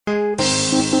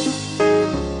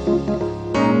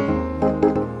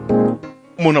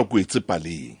mona kwetse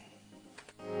paleng.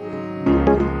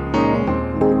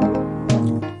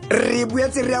 Re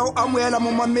boetse re a amoela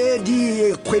mo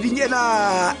mamedi kgweding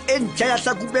ena e ntšha ya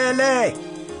Hlakubele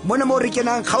mona mo re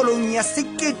kenang kgaolong ya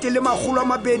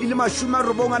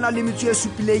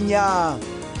 1297 ya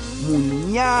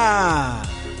Monyaka.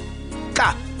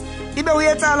 Ebe o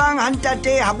etsahalang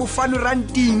hantate ha bofano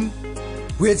ranting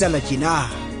ho etsahala tjena.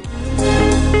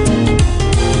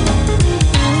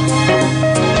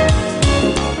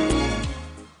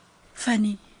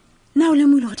 Fani, na o le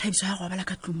mo ile go Thabiso ha go bala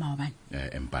ka tlong maobane?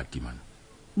 Empati man.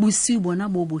 Bosi bona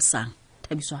bo bosang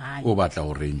Thabiso hae. O batla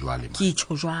go reng jwale man. Ke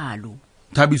tsho jwalo.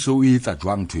 Thabiso o etsa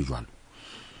jwang thwe jwalo?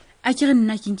 A ke re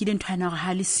nna ke nkile ntho yana gore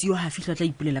ha le sio ha fihla tla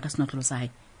ipulela ka senotlolo sa hae.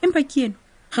 Empa ke eno,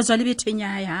 re tswa le bethenya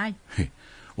hae.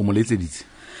 O mo letseditse?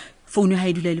 Phone ha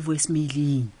e dula le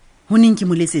voicemailing. Ho neng ke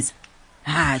mo letsetsa?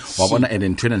 Ha. Wa bona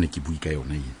ntwena ne ke bui ka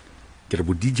yona yena. Ke re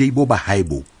bo DJ bo ba hae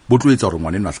bo tlo etsa gore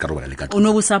ngwane nwa se ka robala le ka tlong. O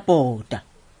no bo supporta.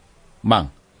 Mang,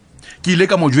 ke ile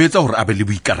ka mo jwetsa gore a be le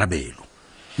boikarabelo.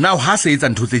 Now ha se etsa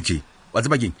ntho tse tje, wa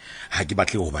tseba keng? Ha ke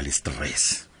batle go ba le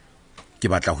stress. Ke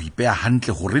batla go ipea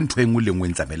hantle gore ntho engwe le engwe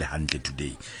ntsabele hantle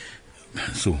today.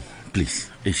 So, please,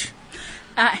 ish.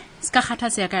 Ska khatha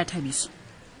se ya ka ya Thabiso.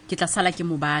 Ke tla sala ke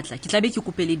mo batla. Ke tla be ke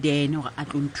kopele dene gore a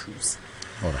tlo nthusa.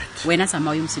 Alright. Wena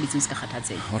sama yo mosebetsing ska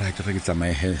khathatse. Alright, re ke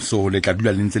tsamaye he. So le tla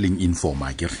dula le ntse leng informa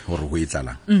akere gore ho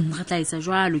etsalang. Re tla etsa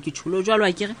jwalo ke tsholo jwalo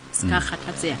akere ska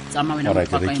khathatse. Tsama wena mo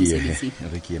papa yo mosebetsing.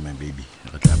 Re ke my baby.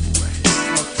 Re tla bua.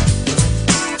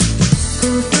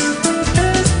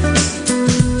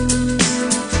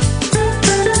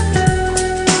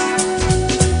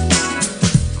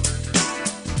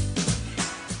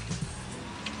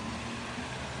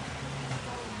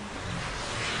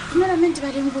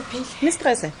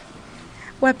 Mistress,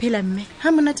 Wa phela mme.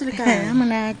 ha monate le kae? Ha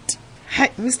monate.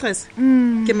 Hai, mistress.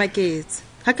 Ke maketse.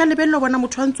 Ha ka lebello bona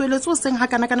motho a ntsoeletse o seng ha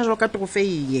kana jalo ka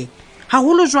trofeiye. Ha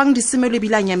holo jwang disemelo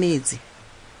bilang ya metsi.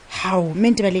 Hao,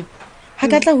 mente bale. Ha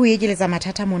ka tla ho ekeletsa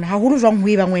mathata mona. Ha holo jwang ho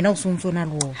eba ngwena o sontsona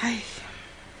lo. Hai.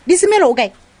 Disemelo o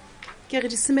kae? Ke re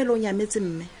disemelo nya metsi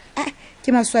mme.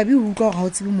 Ke maswabi ho utlwa ga o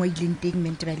tsebe mo ileng teng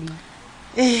mente bale.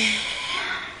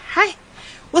 Hai.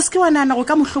 O ske wa nana go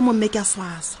ka mohlomo mme ke a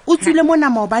swaswa. O tswile mona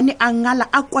maobane a ngala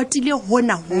a kwatile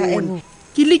hona hona.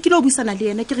 Ke lekile o busana le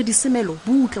yena ke re disemelo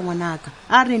butle ngwanaka.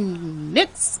 A re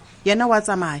next yena wa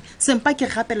tsamaya. Sempa ke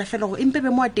gapela fela go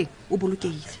empebe mo ateng o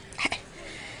bolokeile.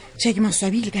 Che ke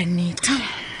maswabi le ka nnete.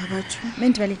 Batho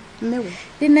Mente bale. mme we.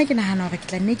 Le nna ke nahana hore ke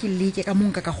tla nne ke leke ka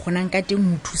monka ka kgonang ka teng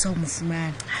ho thusa ho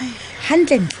mofumana.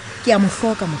 Hantle ke a mo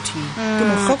hloka motho. Ke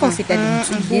mo hloka ho feta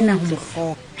lentswe lena ho mo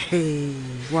hloka.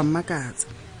 Wa makatsa.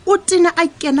 O tena a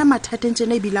kena mathateng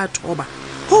tsena bila thoba.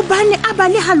 Hobane a ba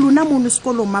le halona mono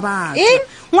sekolong mabatho.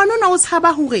 Ngwana ona o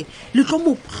tshaba hore le tlo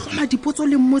mo phloma dipotso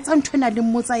le mmotsa nthwena le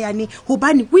mmotsa yane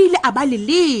hobane o ile a ba le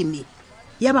leme.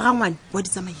 Ya ba ga ngwana wa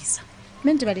ditsamaisa.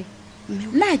 Mente bale.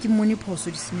 Nna ke mone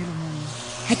phoso disemelo mona.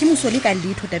 Ha ke mosole ka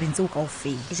letho tabeng tseo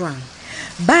kaofela. Jwang.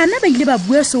 Bana ba ile ba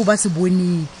bua seo ba se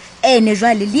boneng. Ene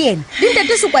jwale le yena le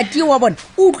ntate se kwatile wa bona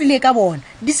o utlwile ka bona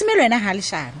disemelo yena ha le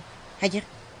shano ha ke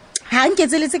ha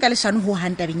nketseletse ka le shano ho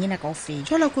hantabeng ena kaofela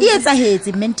e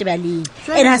etsahetse mente baleng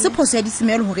ene ha se phoso ya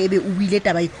disemelo hore ebe o buile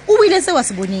taba o buile se wa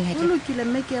se boneng ha ke lokile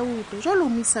mme ke a utlwa jalo o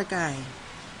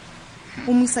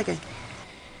misa kae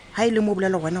ha ile mo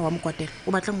bolela gona wa mokwatela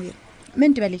o batla mo yena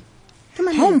mente baleng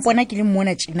ha o mpona ke le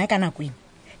mona tjena ka nako ena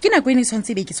ke nako ena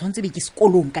tshwantse be ke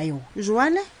sekolong ka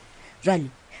yona jwale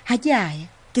ha ke aya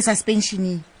ke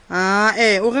suspensioning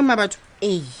o re mabatho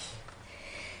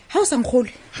ha o sang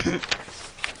khole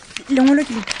lengolo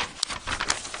ke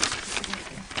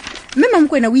mme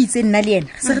mamkwena o itse nna le yena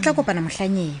se re tla kopana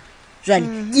mohlanyeo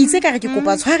jwale ke itse ka re ke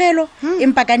kopa tshwarelo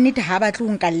empa ka nnete ha batle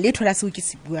ho nka letho la seo ke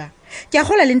se buang ke a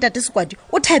gola le ntate Sekwadi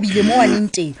o thabile mo wa leng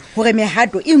teng hore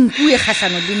mehato e nkue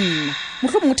kgahlano le nna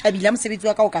mohlomong o thabile a mosebetsi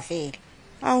wa ka o ka fela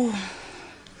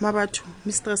mabatho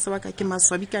mistress wa ka ke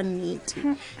maswabi ka nnete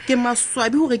ke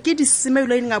maswabi hore ke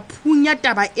disemelo e nga phunya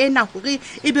taba ena hore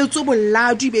e be tso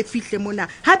bolladu e be fihle mona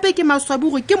hape ke maswabi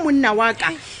hore ke monna wa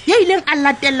ka ya ileng a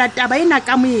latella taba ena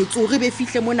ka moetso hore be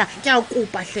fihle mona ke a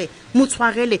kopa hle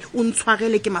motshwarele o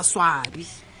ntshwarele ke maswabi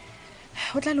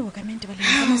o tla le ka mente ba le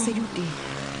ka mosedi o teng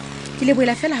ke le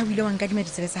boela fela ha o ile wa nka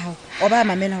dimeditsele tsa hao o ba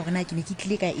mamela hore na ke ne ke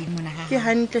tlile ka eng mona ha ke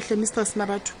hantle hle mistress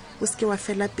mabatho o ske wa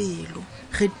fela pelo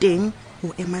re teng o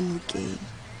emanokeng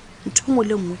ntho ngwe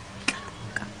le ngwe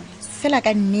fela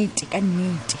ka nnete ke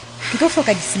tlo hloka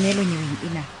disemelo nyeweng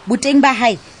ena boteng ba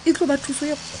hae e tlo ba thuso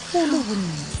ya kgolo ho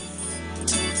nna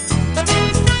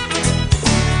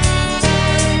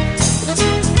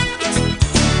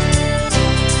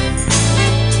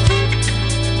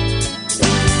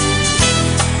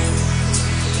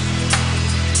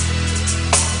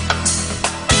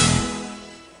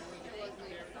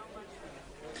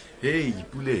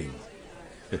Puleng.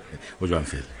 O jwang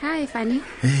fela? Hi, Fanny.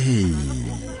 Hey,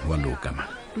 wa loka man.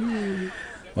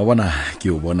 Wa bona ke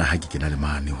o bona ha ke kena le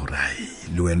mane hore ai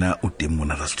le wena o teng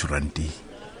mona restaurant.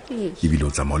 E bile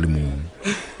o tsamao le mong.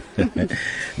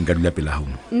 Nka dula pela hao.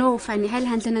 No, Fanny, ha le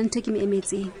hantle na ntho ke me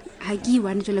emetseng. Ha ke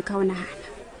iwane jole ka ona hana.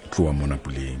 Tloa mona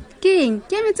Puleng. Keng,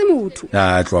 ke emetse motho.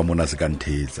 Tloa mona se ka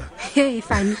nthetsa. Hey,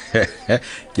 Fanny.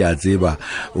 Ke a tseba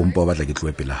o mpa o batla ke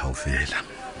tloe pela hao fela.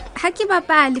 Ha ke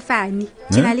bapale, Fanny.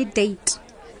 Ke na le date.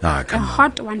 A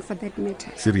hot one for that matter.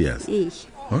 Serious? Eh.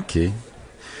 Okay.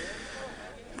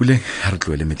 Puleng, ha re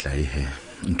tloele metlae he.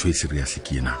 Ntho e serious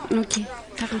ke ena. Okay.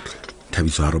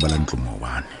 Thabiso ha re bala ntlo mo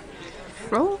bane.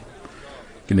 Bro.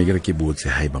 Ke ne ke re ke botse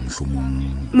ha eba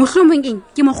mohlomong. Mohlomong eng?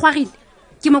 Ke mo kgwarile.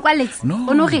 Ke mo kwaletse.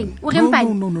 O no reng? O reng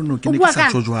Fanny? No. Ke ne ke sa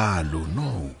tshojwalo.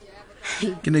 No.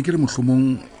 Ke ne ke re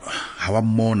mohlomong ha wa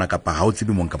mmona kapa ha o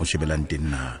tsebe mo nka mo shebelang teng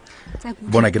na.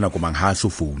 Bona ke na komang ha so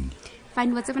phone.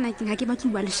 Fanny wa tsebana ke ha ke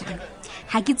batla bua leshano.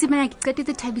 Ha ke tsebana ke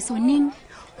qetetse Thabiso neng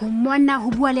ho mona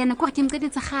ho bua le yena ke ke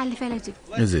mqetetse khale fela tje.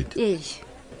 Is it?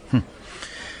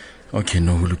 Okay,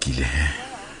 no ho lokile.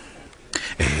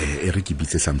 Re ke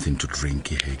bitse something to drink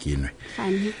he ke enwe.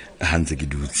 Fanny. Hanze ke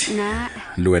dutse. Na.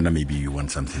 Le wena maybe you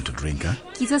want something to drink, huh?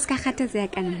 Ke tso ska kgatetse ya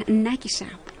kana nna ke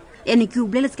sharp. Ene ke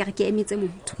ubulele tsaka ke emetse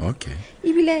motho. Okay.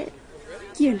 Ibile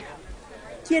ke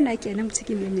yena ke yena motho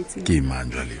ke me emetseng. Ke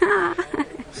manjwa le.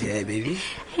 Yeah, baby.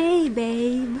 Hey,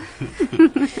 babe.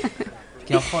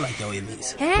 Ke a khola ke o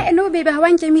emisa. No baby, ha wa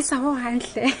nkemisa ho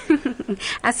hantle.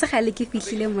 A se gale ke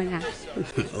fihlile mona.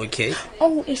 Okay.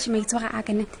 Oh, mates wa a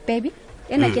kana baby.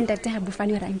 Ena ke ntate ha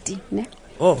bofane ranting, ne?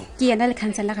 Oh. Ke yena le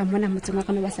counselor ga mona motseng wa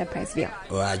kana wa surprise view.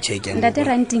 Wa check and. Ntate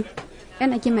ranting.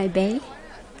 Ena ke my babe,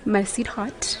 my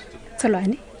sweetheart.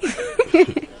 Tsolwane.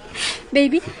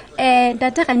 Baby,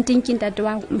 ntate ranting ke ntate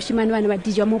wa moshimane wa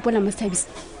dijo mo pona mo service.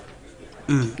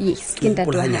 Yes, ke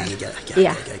ntate wa.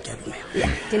 Yeah.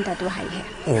 Ke ntate wa hae.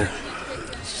 Oh.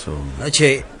 So,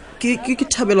 Ache, ke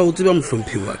thabela o tseba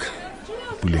mohlomphi wa ka.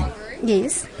 Puleng.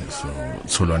 Yes. So,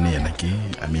 Tsolwane yena ke,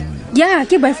 I mean. Yeah,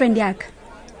 ke boyfriend yak.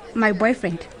 My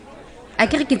boyfriend. A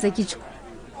ke re ke tse ke tjo.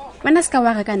 Wana ska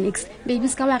wa ka next. Baby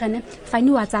ska wa gane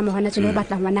Fanny wa tsama hona tjelo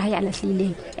batla ngwana hae a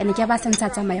lahlileng. Ene ke ba sentsa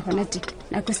tsama ya hona tje.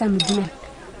 Na go sa modumela.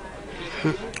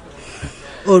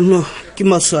 Oh no, ke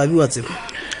maswabi wa tseba.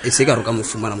 E se ka ro ka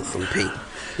mofumana mohlomphi.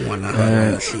 Ngwana ga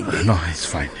lahlile. No, it's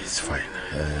fine.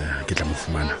 Ke tla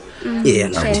mofumana. Yeah,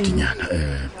 Abutinyana.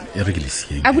 E re ke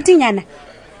leseng. Abutinyana.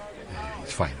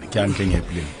 It's fine. Ke a ntleng e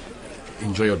Puleng.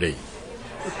 Enjoy your day.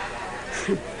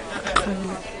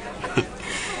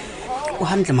 O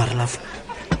hantle maralafa.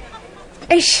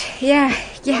 Yeah,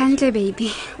 ke hantle baby.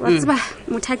 Wa tseba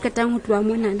motho a qetang ho tloa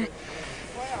mona na.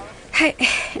 Hai,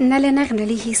 nna le nna re na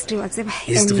le history wa tseba.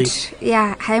 History?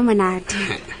 Yeah, ha e monate.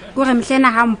 Go re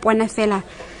mhlena ha mpona fela.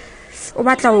 O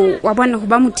batla wa bona go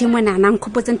ba motho mona na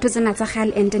nkgopotse ntho tsena tsa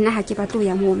gale and nna ha ke batla o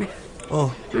ya moma.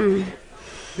 Oh.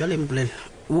 Ya le mplela.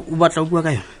 O batla o bua ka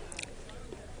yona?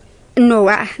 No,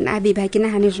 na baby ke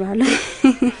nahane jwalo.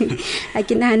 Ha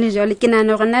ke nahane jwalo ke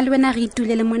nahana gore nna le wena re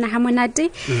itulele mona ha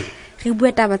monate. Re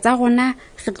bua taba tsa rona,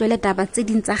 re tlole taba tse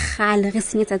ding tsa gale, re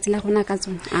senyetsa tsela rona ka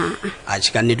tsona. A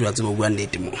tshika nnete wa tseba bua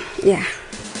nnete mo. Yeah.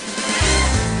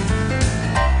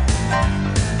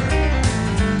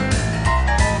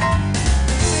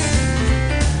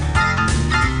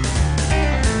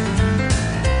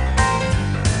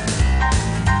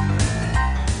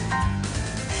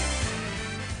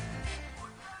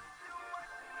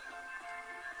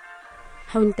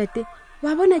 Ha ntate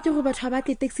wa bona ke go batho ba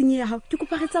tle taxing ya hao ke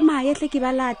kopa re tsamaya tle ke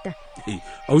ba lata.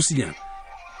 A o sinyana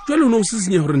jwale o ne o se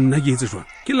senye gore nna ke etse jwang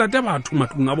ke late batho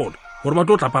matlong a bona gore ba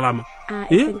tlo tla palama.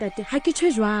 Ntate ha ke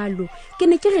tshwe jwalo ke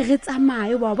ne ke re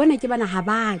tsamaye wa bona ke bana ha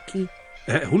batle.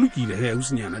 Ho lokile he o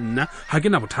sinyana nna ha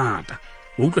ke na bothata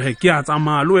o utlwa he ke a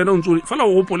tsamaya le wena o ntse fela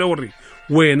o gopole gore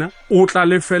wena o tla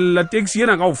lefella taxi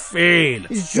ena ka o fela.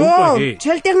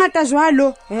 Tšhelete ngata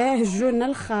jwalo jo nna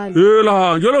le gale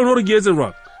hela jwale o ne gore ke etse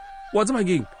jwang wa tseba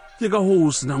keng ke ka ho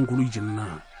senang koloi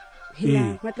jenna.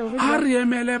 Ha re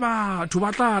emele batho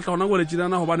ba tla tla ona gole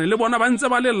tjena hobane le bona ba ntse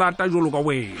ba le lata jolo ka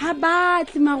wena. Ha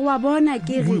batle mago wa bona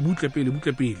ke re butle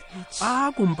pele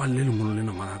a kompalle le ngolo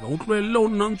lena ngwana ka o tlwelle o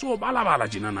nna ntse o balabala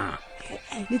tjena na.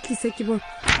 Le tlise ke bona.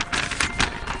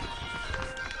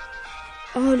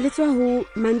 Oh, let's go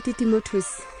Mantiti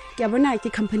Motors. Ke a bona ke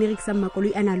company re kisa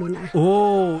makoloi ana lona.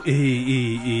 Oh,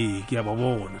 ke a ba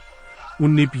bona. O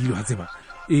nepile wa tseba.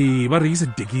 Ba re isa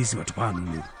tekesi batho ba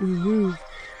no.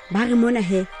 Ba re mona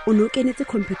he o no kenetse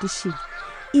competition.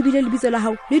 Ibile lebitso la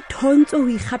hao le thontso ho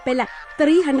igapela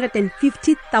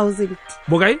 350,000.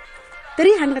 Bokae?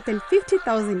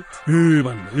 350,000.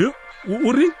 Banna,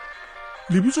 o re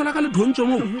lebitso la ka le thontse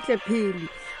moo Hotle phele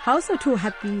ha o sotho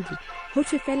hapile ho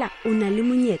thwe fela o na le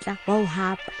monyetla wa ho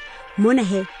hapa mona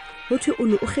he ho thwe o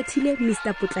ne o kgethile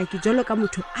Mr Potlaki jalo ka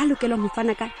motho a lokelang ho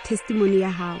fana ka testimony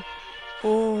ya hao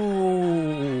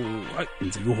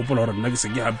ntse ke gopola gore nna ke se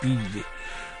ke hapile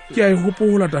ke a e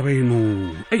gopola taba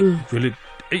eno jwale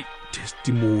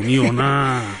testimony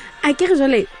yona a ke re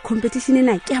jwale competition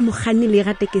ena ke ya mokganni le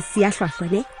rate ke se ya hlwahlwa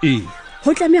ne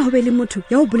ho tlameha ho be le motho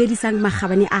ya ho boledisang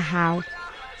makgabane a hao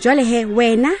jwale he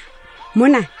wena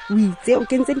mona o itse o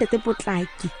kentse Ntate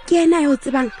Potlaki ke ena yo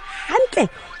tsebang hantle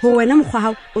ho wena mokgwa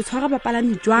hao o tshwara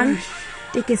bapalami jwang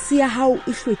tekesi ya hao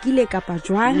e hlwekile kapa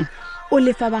jwang o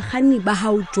lefa bakganni ba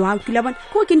hao jwang ke la bona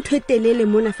ko ke ntho telele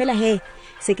mona fela he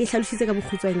se ke hlalositse ka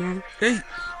bokhutswanyana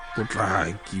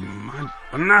Potlaki man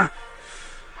nna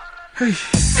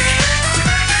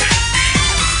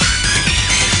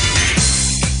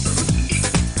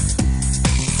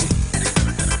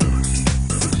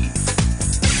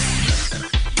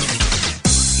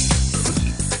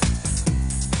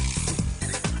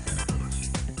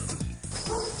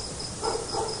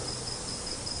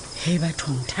he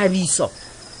bathong Thabiso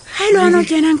ha ile wena o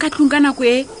kenang ka tlung ka nako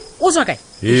e o tswa kae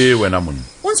wena monna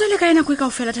o ntse le kae nako e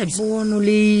kaofela Thabiso bono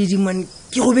ledi man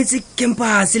ke gobetse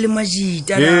campus le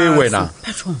majita wena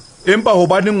bathong empa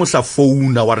hobaneng o sa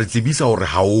founa wa re tsebisa hore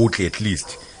ha o tle at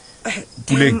least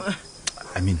Puleng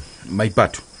I mean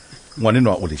Maipato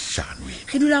ngwanenwa o le shano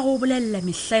re dula go bolella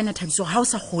mehlaena Thabiso ha o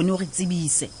sa kgone o re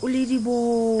tsebise o ledi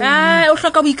bo o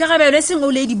hloka boikarabelo e seng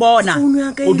o ledi bona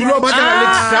o dula ba tla le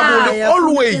trouble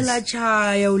always la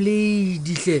chaya o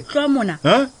ledi hle tloa mona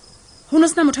ho no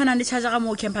sena motho a nang le charger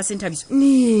mo campuseng Thabiso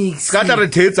nix ka tla re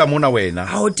thetsa mona wena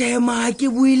ha o tema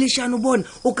ke buile shano bona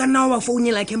o ka nna wa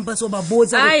founela campus o ba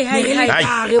botsa I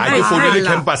ke founele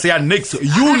campus ya next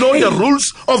you know the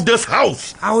rules of this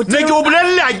house ne ke o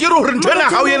bolella ke re hore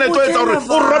ntwena ha o yena tlo etsa hore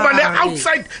o robale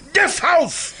outside this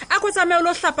house a go tsamaye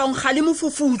lo hlapa o nkgale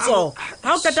mofufutso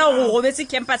ha o tata go robetse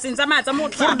campuseng tsa matsa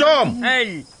mo freedom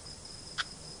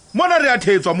mona re a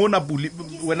thetswa mona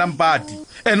wena Mpati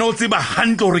ene o tseba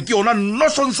hantle hore ke yona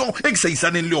nosonso e ke sa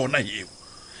isaneng le yona eo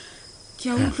ke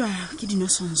a utlwa ke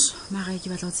dinosonso mara ke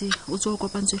batla tse o tswa o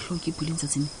kopantswe hloki Puleng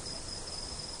tsatsene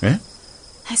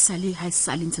ha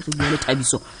sale ntse re bua le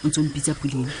Thabiso o ntse o mpitsa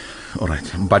Puleng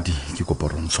alright Mpati ke kopa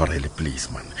re ntshwarele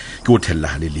please man ke o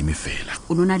thella le leme fela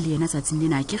o nona le yena tsatsing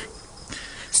lena ke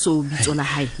so bitso la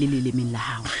hae le lelemeng la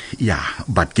hao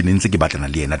but ke nentse ke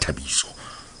batlana le yena Thabiso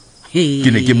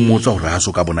ke ne ke mmotsa hore a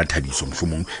so ka bona Thabiso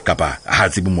mhlomong kapa ha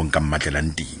tsebe mo nka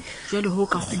mmatlelang teng jwale ho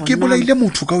ka kgona ke bolaile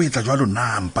motho ka o etsa jwalo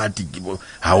na Mpati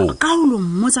ha o ka o lo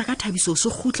mmotsa ka Thabiso se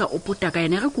gutla o pota ka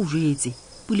yena re go jwetse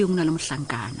Puleng una le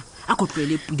mohlankana a go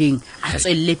tlwele Puleng a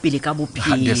tswelle pele ka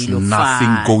bophelo there's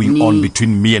nothing going on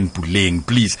between me and Puleng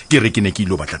please ke re ke ne ke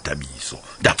ilo batla Thabiso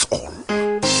that's all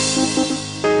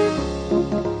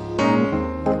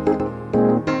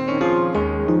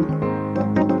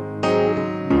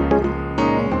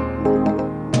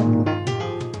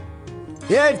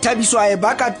Thabiso a e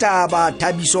baka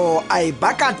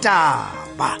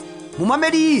taba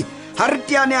momamedi ha re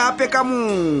teane hape ka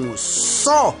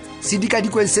moso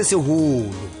sedikadikweng se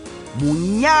seholo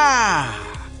Monyaka